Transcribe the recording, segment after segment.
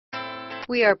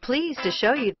We are pleased to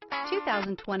show you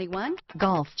 2021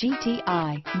 Golf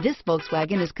GTI. This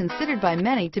Volkswagen is considered by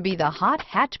many to be the hot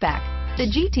hatchback. The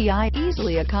GTI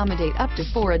easily accommodate up to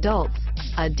 4 adults.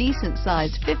 A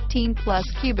decent-sized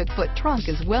 15-plus cubic foot trunk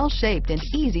is well-shaped and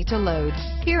easy to load.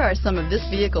 Here are some of this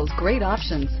vehicle's great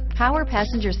options: power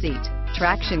passenger seat,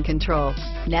 traction control,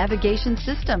 navigation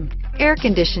system, air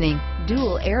conditioning,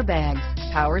 dual airbags,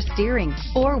 power steering,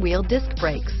 4-wheel disc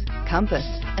brakes, compass,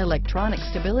 electronic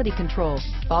stability control,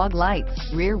 fog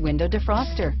lights, rear window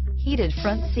defroster, heated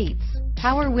front seats,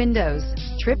 power windows,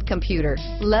 trip computer,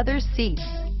 leather seats,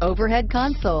 overhead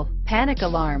console, panic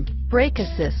alarm, brake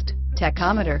assist,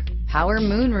 tachometer, power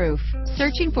moonroof.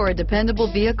 Searching for a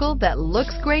dependable vehicle that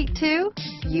looks great too?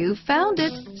 You found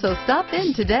it, so stop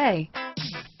in today.